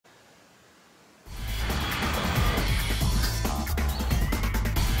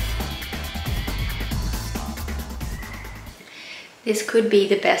This could be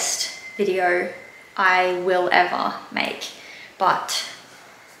the best video I will ever make, but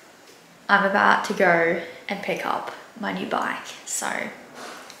I'm about to go and pick up my new bike. So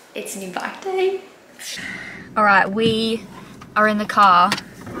it's new bike day. All right, we are in the car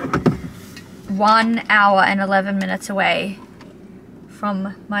 1 hour and 11 minutes away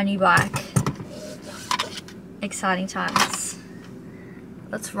from my new bike. Exciting times.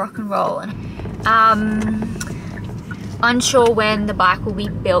 Let's rock and roll. Unsure when the bike will be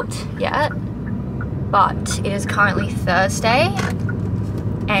built yet, but it is currently Thursday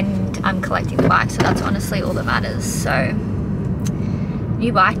and I'm collecting the bike, so that's honestly all that matters. So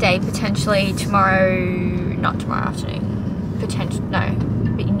new bike day potentially tomorrow, not tomorrow afternoon, but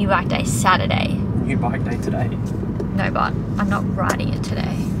new bike day Saturday. New bike day today? No, but I'm not riding it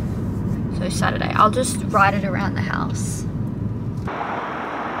today. So Saturday, I'll just ride it around the house.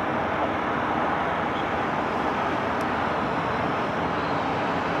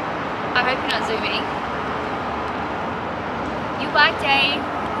 I hope you're not zooming. New bike day.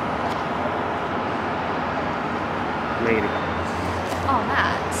 Negative. Oh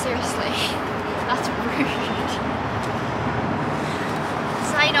Matt, seriously, that's rude.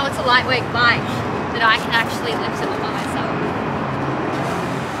 So now you know it's a lightweight bike that I can actually lift it all by myself.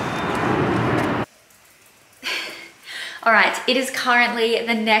 Alright, it is currently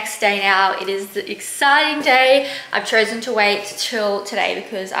the next day now. It is the exciting day. I've chosen to wait till today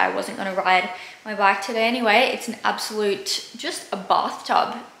because I wasn't going to ride my bike today anyway. It's an absolute, just a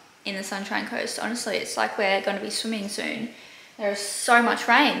bathtub in the Sunshine Coast. Honestly, it's like we're going to be swimming soon. There's so much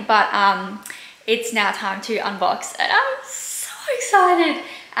rain, but it's now time to unbox and I'm so excited.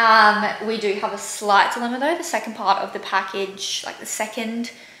 We do have a slight dilemma though. The second part of the package, like the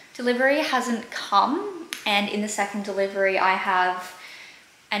second delivery, hasn't come. And in the second delivery, I have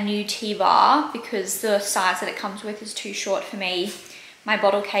a new T-bar because the size that it comes with is too short for me. My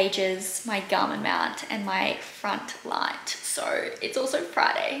bottle cages, my Garmin mount, and my front light. So it's also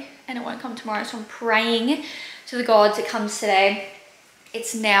Friday and it won't come tomorrow. So I'm praying to the gods it comes today.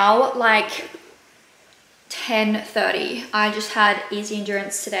 It's now like 10:30. I just had easy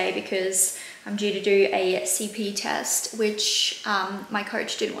endurance today because I'm due to do a CP test, which my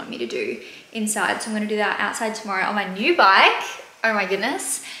coach didn't want me to do inside. So I'm gonna do that outside tomorrow on my new bike. Oh my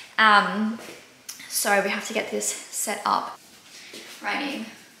goodness. So we have to get this set up. Raining,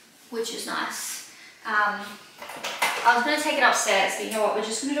 which is nice. I was gonna take it upstairs, but you know what? We're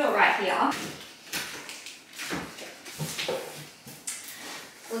just gonna do it right here.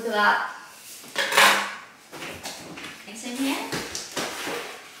 Look at that. It's in here.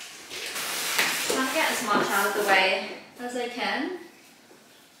 Trying to get as much out of the way as I can.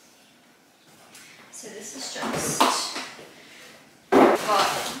 So this is just,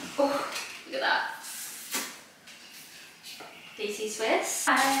 oh, look at that. DC Swiss.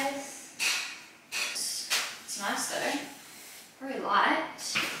 Nice. It's nice though. Very light.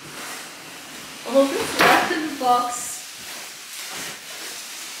 All that's left in the box.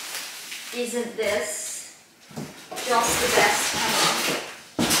 Isn't this just the best ever?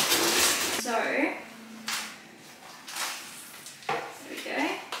 So, there we go.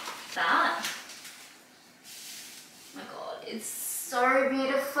 That. Oh my god, it's so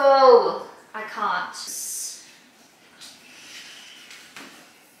beautiful. I can't.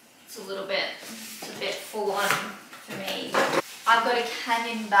 It's a bit full on for me. I've got a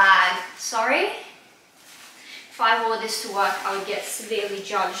Canyon bag. Sorry. If I wore this to work, I would get severely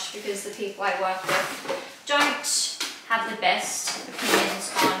judged because the people I work with don't have the best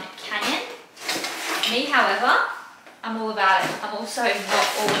opinions on Canyon. Me, however, I'm all about it. I'm also not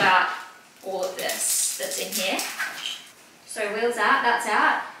all about all of this that's in here. So wheels out, that's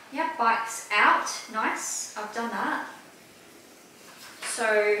out. Yep, bike's out. Nice, I've done that.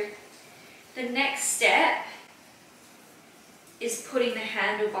 So the next step is putting the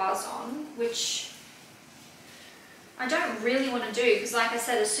handlebars on, which I don't really want to do because like I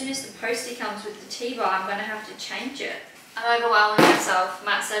said, as soon as the postie comes with the T-bar, I'm going to have to change it. I'm overwhelming myself.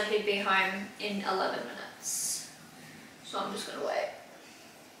 Matt said he'd be home in 11 minutes. So I'm just going to wait.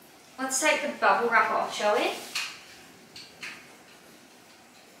 Let's take the bubble wrap off, shall we?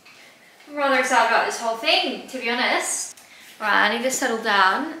 I'm rather excited about this whole thing, to be honest. Right, I need to settle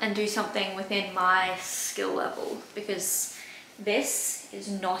down and do something within my skill level because this is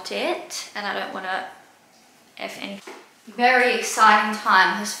not it and I don't want to F anything. Very exciting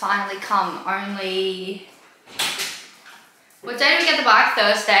time has finally come. Only... What day do we get the bike?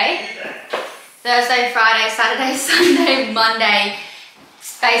 Thursday? Thursday, Friday, Saturday, Sunday, Monday.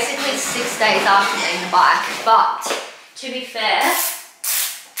 It's basically 6 days after getting the bike. But, to be fair,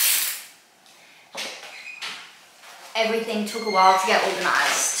 everything took a while to get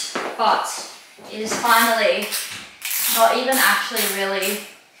organized, but it is finally not even actually really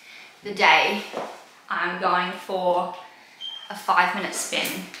the day. I'm going for a 5-minute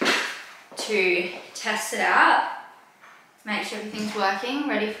spin to test it out, make sure everything's working,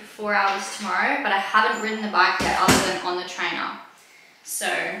 ready for 4 hours tomorrow, but I haven't ridden the bike yet other than on the trainer. So,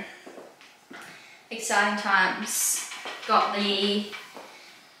 exciting times. Got the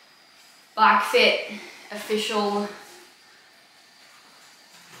Bike Fit official,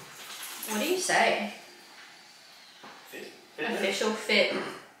 what do you say? Official fit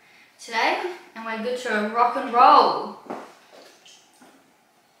today, and we're good to rock and roll.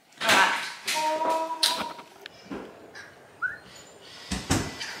 Alright.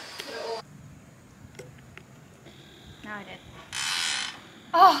 No, I did.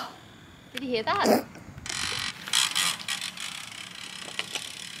 Oh, did you hear that?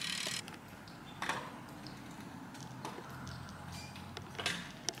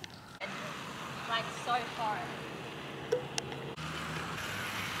 Like so far.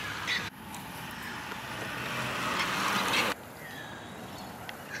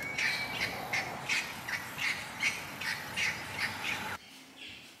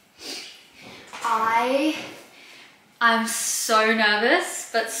 I'm so nervous,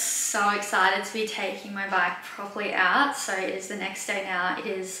 but so excited to be taking my bike properly out. So it is the next day now. It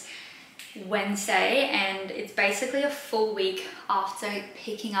is Wednesday, and it's basically a full week after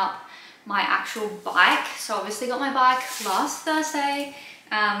picking up my actual bike. So obviously got my bike last Thursday,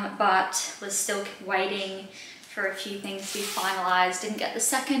 but was still waiting for a few things to be finalized. Didn't get the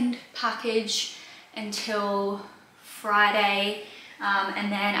second package until Friday,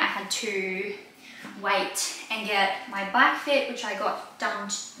 and then I had to wait and get my bike fit, which I got done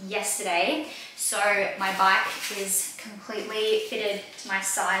yesterday. So my bike is completely fitted to my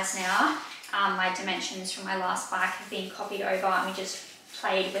size now. My dimensions from my last bike have been copied over, and we just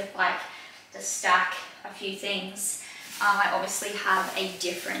played with like the stack, a few things. I obviously have a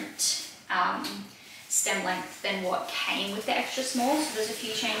different stem length than what came with the extra small, so there's a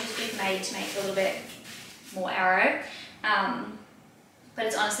few changes we've made to make it a little bit more aero. But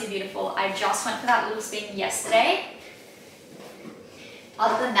it's honestly beautiful. I just went for that little spin yesterday.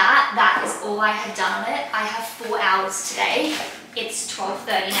 Other than that, that is all I had done on it. I have 4 hours today. It's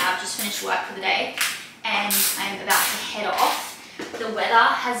 12:30 now. I've just finished work for the day, and I'm about to head off. The weather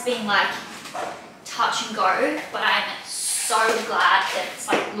has been like touch and go, but I'm so glad that it's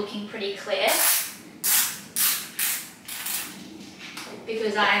like looking pretty clear,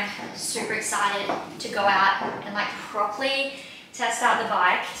 because I'm super excited to go out and like properly test out the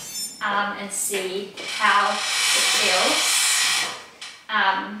bike and see how it feels.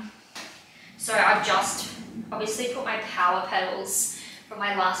 So I've just obviously put my power pedals from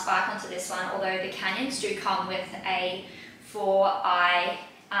my last bike onto this one, although the Canyons do come with a 4i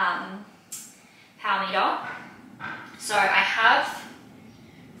power meter. So I have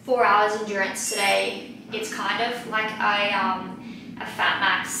 4 hours endurance today. It's kind of like a Fat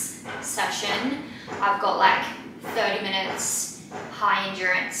Max session. I've got like 30 minutes high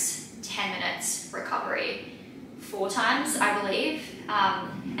endurance, 10 minutes recovery, 4 times I believe,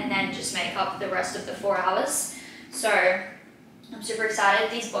 and then just make up the rest of the 4 hours. So I'm super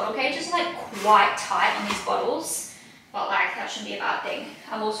excited. These bottle cages are like quite tight on these bottles, but like that shouldn't be a bad thing.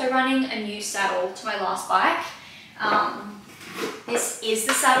 I'm also running a new saddle to my last bike. This is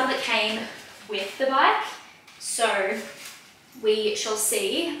the saddle that came with the bike, so we shall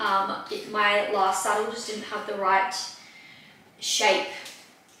see. My last saddle just didn't have the right shape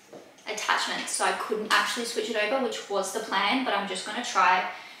attachment, so I couldn't actually switch it over, which was the plan, but I'm just going to try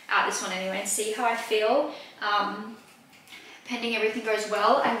out this one anyway and see how I feel. Pending everything goes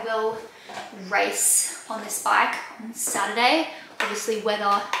well, I will race on this bike on Saturday, obviously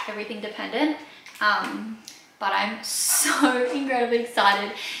weather, everything dependent, but I'm so incredibly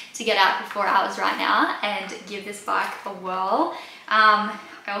excited to get out for 4 hours right now and give this bike a whirl. I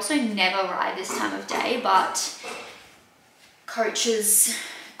also never ride this time of day, but coach's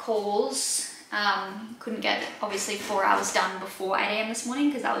calls, couldn't get obviously 4 hours done before 8 AM this morning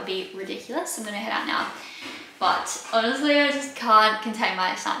because that would be ridiculous. I'm gonna head out now. But honestly, I just can't contain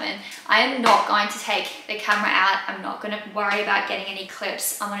my excitement. I am not going to take the camera out. I'm not gonna worry about getting any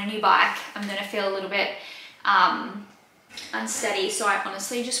clips. I'm on a new bike. I'm gonna feel a little bit unsteady. So I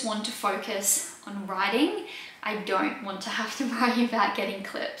honestly just want to focus on riding. I don't want to have to worry about getting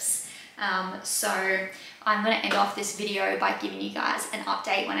clips. So I'm gonna end off this video by giving you guys an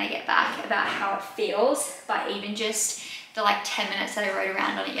update when I get back about how it feels, but even just the like 10 minutes that I rode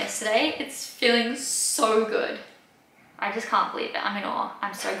around on it yesterday, it's feeling so good. I just can't believe it. I'm in awe.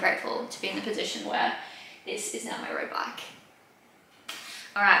 I'm so grateful to be in the position where this is now my road bike.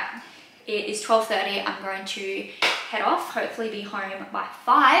 All right, it is 12:30. I'm going to head off, hopefully be home by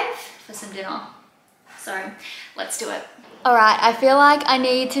 5 for some dinner. So let's do it. All right, I feel like I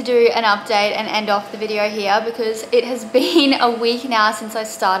need to do an update and end off the video here because it has been a week now since I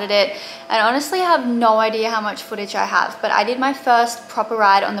started it, and honestly I have no idea how much footage I have, but I did my first proper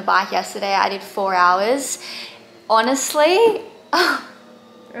ride on the bike yesterday. I did 4 hours. Honestly,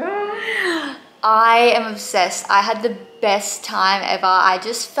 I am obsessed. I had the best time ever. I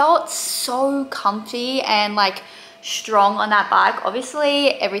just felt so comfy and like strong on that bike. Obviously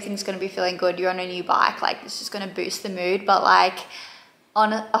everything's going to be feeling good. You're on a new bike, like it's just going to boost the mood, but like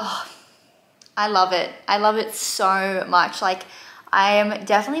I love it. I love it so much. Like I am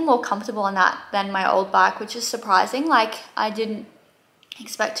definitely more comfortable on that than my old bike, which is surprising. Like I didn't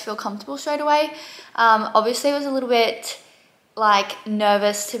expect to feel comfortable straight away. Obviously it was a little bit like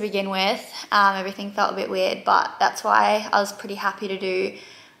nervous to begin with. Everything felt a bit weird, but that's why I was pretty happy to do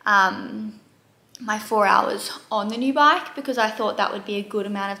my 4 hours on the new bike, because I thought that would be a good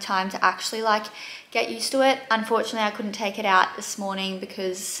amount of time to actually like get used to it. Unfortunately, I couldn't take it out this morning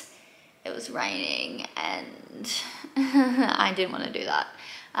because it was raining and I didn't want to do that.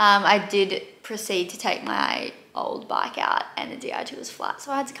 I did proceed to take my old bike out and the DI2 was flat,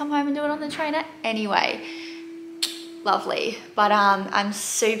 so I had to come home and do it on the trainer anyway. Lovely. But I'm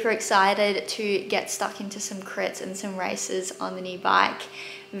super excited to get stuck into some crits and some races on the new bike.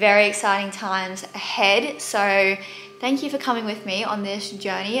 Very exciting times ahead. So thank you for coming with me on this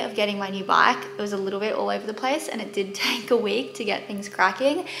journey of getting my new bike. It was a little bit all over the place and it did take a week to get things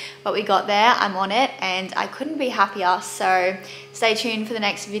cracking, but we got there. I'm on it and I couldn't be happier. So stay tuned for the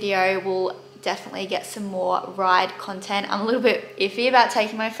next video. We'll definitely get some more ride content. I'm a little bit iffy about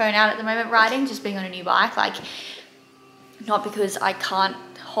taking my phone out at the moment riding, just being on a new bike. Like, not because I can't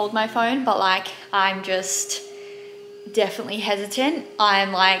hold my phone, but like I'm just definitely hesitant.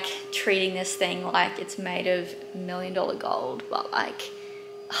 I'm like treating this thing like it's made of $1 million gold, but like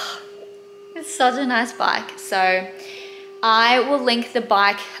it's such a nice bike. So I will link the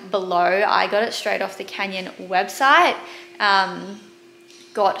bike below. I got it straight off the Canyon website.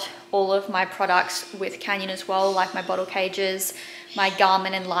 Got all of my products with Canyon as well, like my bottle cages, my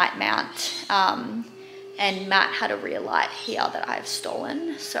Garmin and light mount. And Matt had a rear light here that I've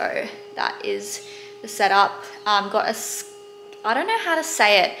stolen. So that is the setup. Got a, I don't know how to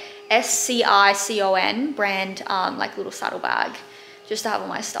say it, SCICON brand, like little saddlebag, just to have all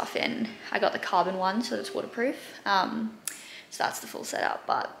my stuff in. I got the carbon one, so it's waterproof. So that's the full setup,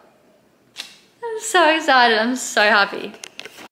 but I'm so excited. I'm so happy.